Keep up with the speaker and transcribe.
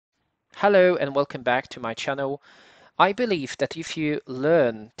Hello and welcome back to my channel. I believe that if you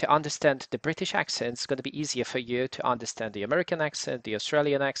learn to understand the British accent, it's going to be easier for you to understand the American accent, the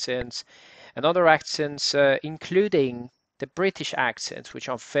Australian accents, and other accents, including the British accents, which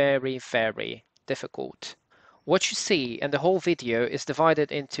are very, very difficult. What you see in the whole video is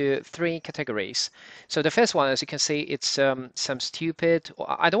divided into three categories. So the first one, as you can see, it's some stupid,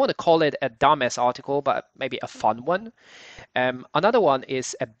 or I don't want to call it a dumbass article, but maybe a fun one. Another one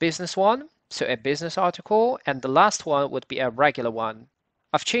is a business one, so a business article, and the last one would be a regular one.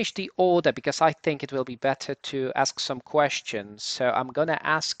 I've changed the order because I think it will be better to ask some questions. So I'm going to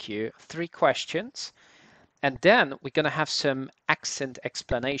ask you 3 questions, and then we're going to have some accent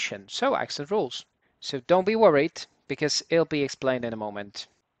explanation, so accent rules. So don't be worried because it'll be explained in a moment.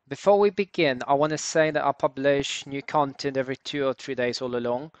 Before we begin, I want to say that I publish new content every 2 or 3 days all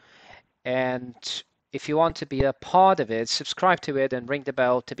along, and if you want to be a part of it, subscribe to it and ring the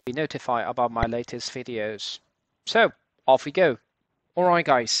bell to be notified about my latest videos. So, off we go. Alright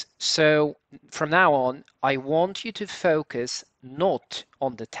guys, so from now on, I want you to focus not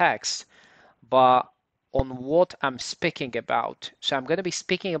on the text, but on what I'm speaking about. So I'm going to be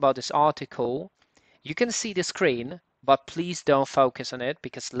speaking about this article. You can see the screen, but please don't focus on it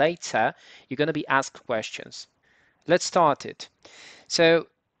because later you're going to be asked questions. Let's start it. So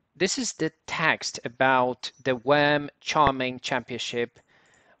this is the text about the Worm Charming Championship,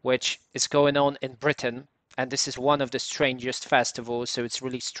 which is going on in Britain. And this is one of the strangest festivals, so it's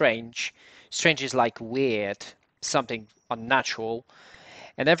really strange. Strange is like weird, something unnatural.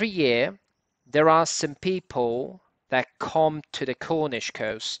 And every year, there are some people that come to the Cornish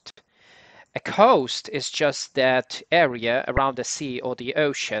coast. A coast is just that area around the sea or the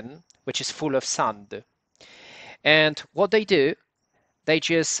ocean, which is full of sand. And what they do, they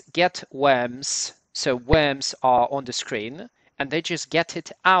just get worms, so worms are on the screen, and they just get it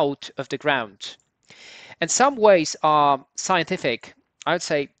out of the ground. And some ways are scientific, I would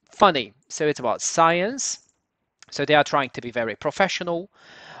say funny, so it's about science, so they are trying to be very professional,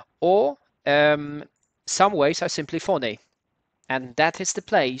 or some ways are simply funny, and that is the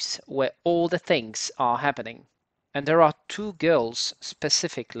place where all the things are happening. And there are 2 girls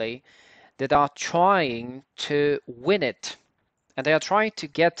specifically that are trying to win it. And they are trying to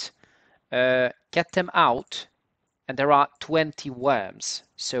get them out, and there are 20 worms,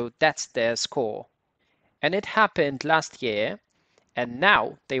 so that's their score. And it happened last year, and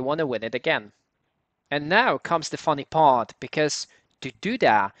now they want to win it again. And now comes the funny part, because to do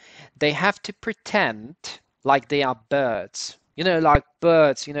that, they have to pretend like they are birds. You know, like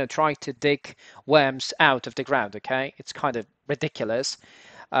birds, trying to dig worms out of the ground, okay? It's kind of ridiculous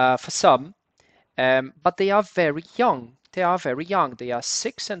for some, but they are very young. They are very young. They are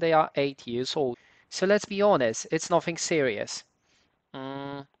 6 and they are 8 years old. So let's be honest, it's nothing serious.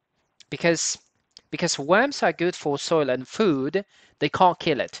 Because worms are good for soil and food, they can't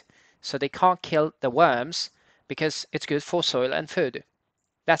kill it. So they can't kill the worms because it's good for soil and food.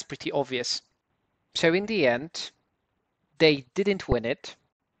 That's pretty obvious. So in the end, they didn't win it,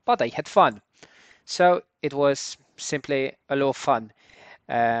 but they had fun. So it was simply a lot of fun.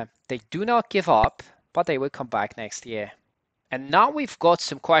 They do not give up, but they will come back next year. And now we've got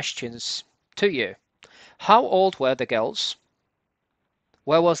some questions to you. How old were the girls?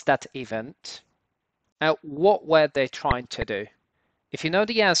 Where was that event? What were they trying to do? If you know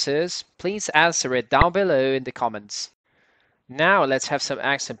the answers, please answer it down below in the comments. Now let's have some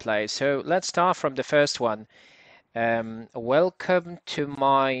accent play. So let's start from the first one. Welcome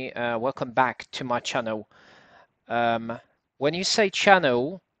back to my channel. When you say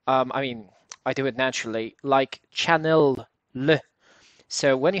channel, I do it naturally, like channel.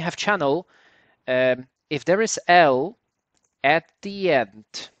 So when you have channel, if there is L at the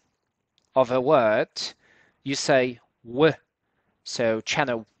end of a word, you say w, so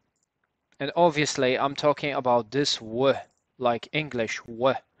channel. And obviously I'm talking about this w, like English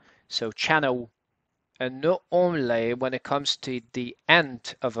w, so channel. And not only when it comes to the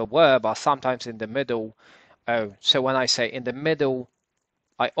end of a word, but sometimes in the middle. So when I say in the middle,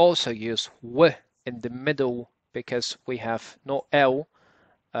 I also use w in the middle because we have no L,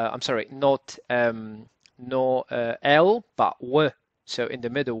 not L, but w, so in the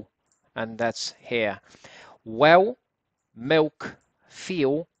middle, and that's here. Well, milk,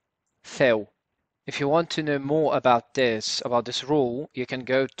 feel, fill. If you want to know more about this rule, you can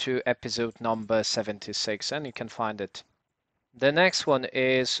go to episode number 76 and you can find it. The next one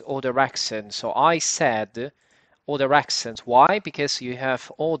is other accents. So I said other accents. Why? Because you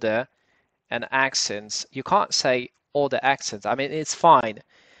have other and accents. You can't say other accents. I mean, it's fine.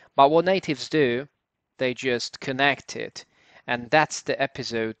 But what natives do, they just connect it. And that's the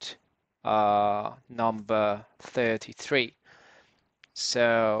episode number 33.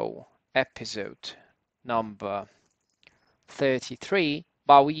 So episode number 33,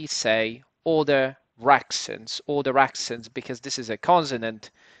 but we say order accents because this is a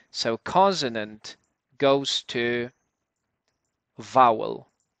consonant, so consonant goes to vowel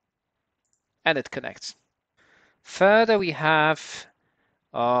and it connects. Further we have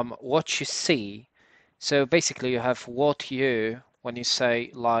what you see. So basically you have what you, when you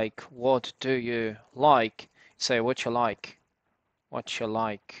say like what do you like, say what you like, what you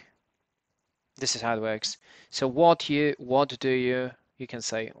like. This is how it works. So what do you can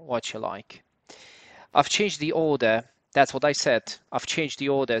say what you like. I've changed the order. That's what I said. I've changed the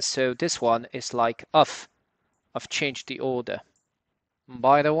order. So this one is like of. I've changed the order.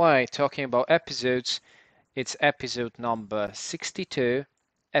 By the way, talking about episodes, it's episode number 62,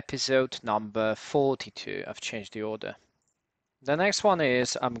 episode number 42. I've changed the order. The next one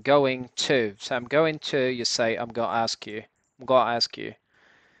is I'm going to. So I'm going to, you say I'm gonna ask you. I'm gonna ask you.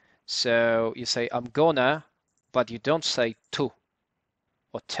 So you say I'm gonna, but you don't say to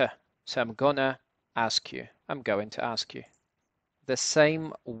or to. So I'm gonna ask you. I'm going to ask you. The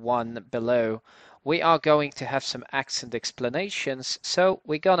same one below. We are going to have some accent explanations. So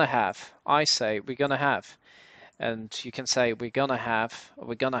we're gonna have. I say we're gonna have. And you can say we're gonna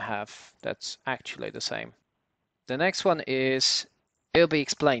have. That's actually the same. The next one is it'll be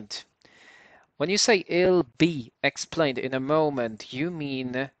explained. When you say it'll be explained in a moment, you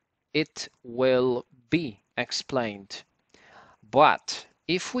mean it will be explained. But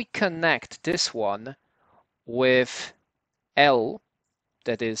if we connect this one with L,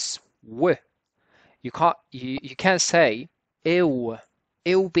 that is w, you can't say it'll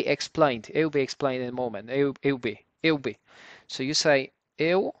be explained. It'll be explained in a moment. It'll be. So you say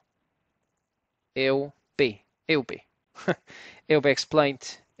it'll be. It'll be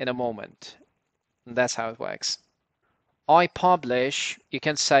explained in a moment. And that's how it works. I publish, you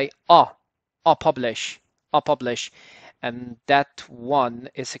can say I publish, and that one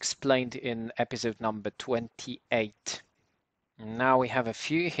is explained in episode number 28. Now we have a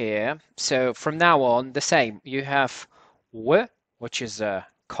few here. So from now on, the same. You have w, which is a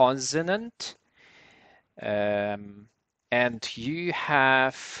consonant, and you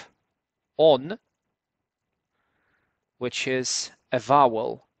have on, which is a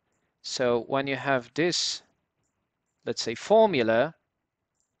vowel. So when you have this, let's say formula,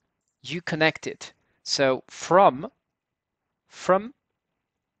 you connect it. So from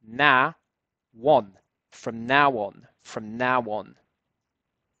now on, from now on.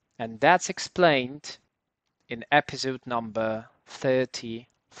 And that's explained in episode number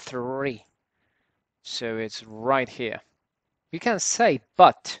 33. So it's right here. You can say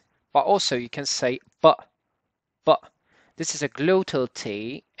but also you can say but. This is a glottal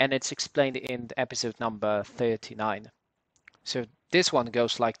T and it's explained in episode number 39. So this one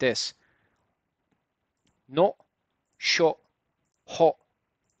goes like this. No, sho, ho,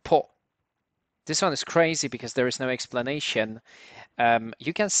 po. This one is crazy because there is no explanation.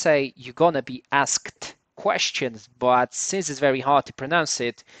 You can say you're gonna be asked questions, but since it's very hard to pronounce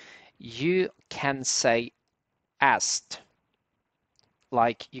it, you can say asked.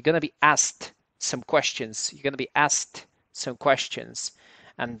 Like you're gonna be asked some questions. You're gonna be asked some questions,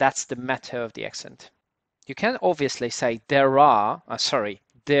 and that's the matter of the accent. You can obviously say there are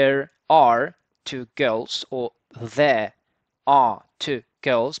two girls or there are two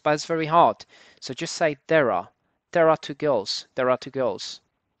girls, but it's very hard. So just say there are two girls,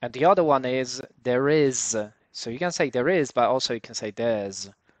 And the other one is there is. So you can say there is, but also you can say there's,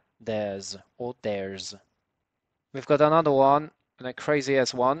 or there's. We've got another one, and a crazy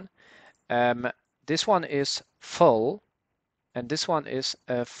ass one. This one is full, and this one is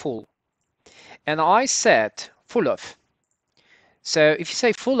full. And I said full of. So if you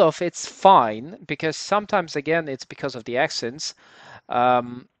say full of, it's fine, because sometimes, again, it's because of the accents.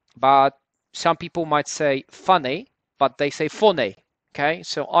 But some people might say funny, but they say funny. Okay,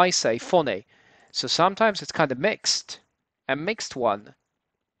 so I say funny. So sometimes it's kind of mixed, a mixed one,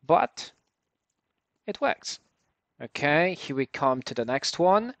 but it works. Okay, here we come to the next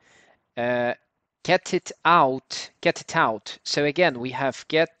one. Get it out. So again, we have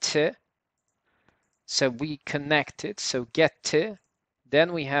get to. So we connect it. So get to.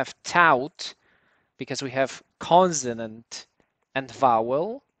 Then we have tout, because we have consonant and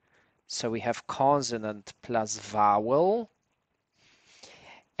vowel. So we have consonant plus vowel.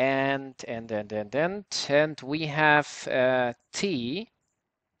 And we have T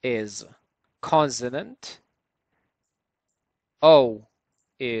is consonant. O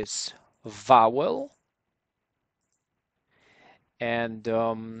is vowel, And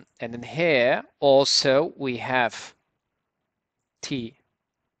in here also we have T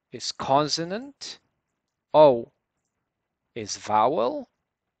is consonant, O is vowel,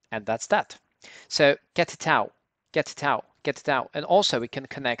 and that's that. So get it out, get it out, get it out. And also we can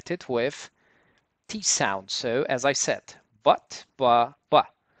connect it with T sound. So as I said, but.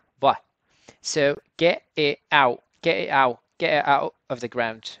 So get it out, get it out, get it out of the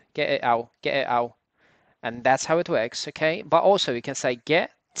ground, get it out, get it out. And that's how it works, okay? But also you can say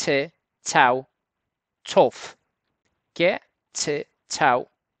get it out of. Get it out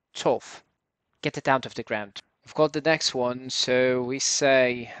of. Get it out of the ground. We've got the next one, so we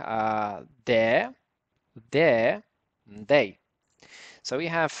say there, they. So we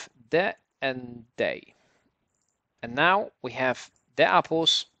have there and they. And now we have their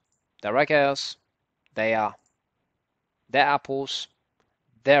apples, there are girls, they are. Their apples,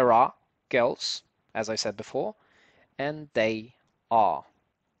 there are girls, as I said before, and they are.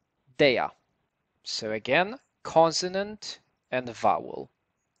 They are. So again, consonant and vowel.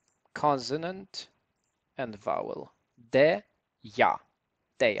 Consonant and vowel. They, ya,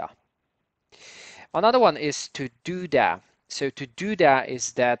 they are. Another one is to do that. So to do that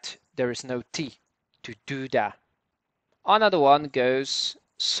is that there is no T. To do that. Another one goes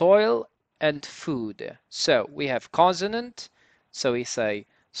soil and food. So we have consonant. So we say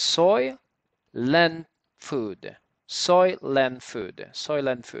soil and food. Soil and food. Soil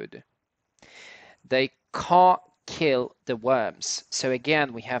and food. They can't kill the worms. So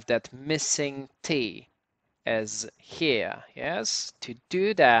again, we have that missing T as here. Yes, to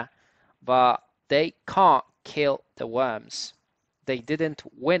do that, but they can't kill the worms. They didn't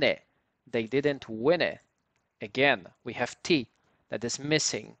win it. They didn't win it. Again, we have T that is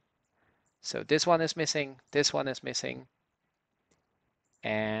missing. So this one is missing, this one is missing,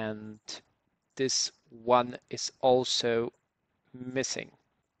 and this one is also missing.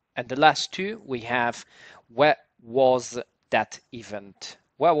 And the last two we have where was that event?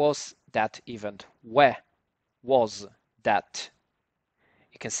 Where was that event? Where was that?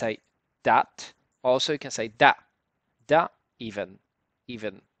 You can say that. Also you can say that. That even.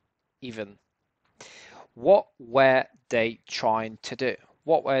 What were they trying to do?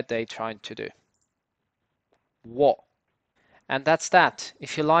 What were they trying to do? What? And that's that.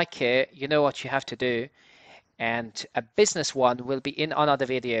 If you like it, you know what you have to do. And a business one will be in another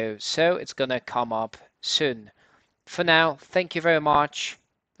video, so it's gonna come up soon. For now, thank you very much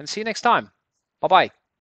and see you next time. Bye bye.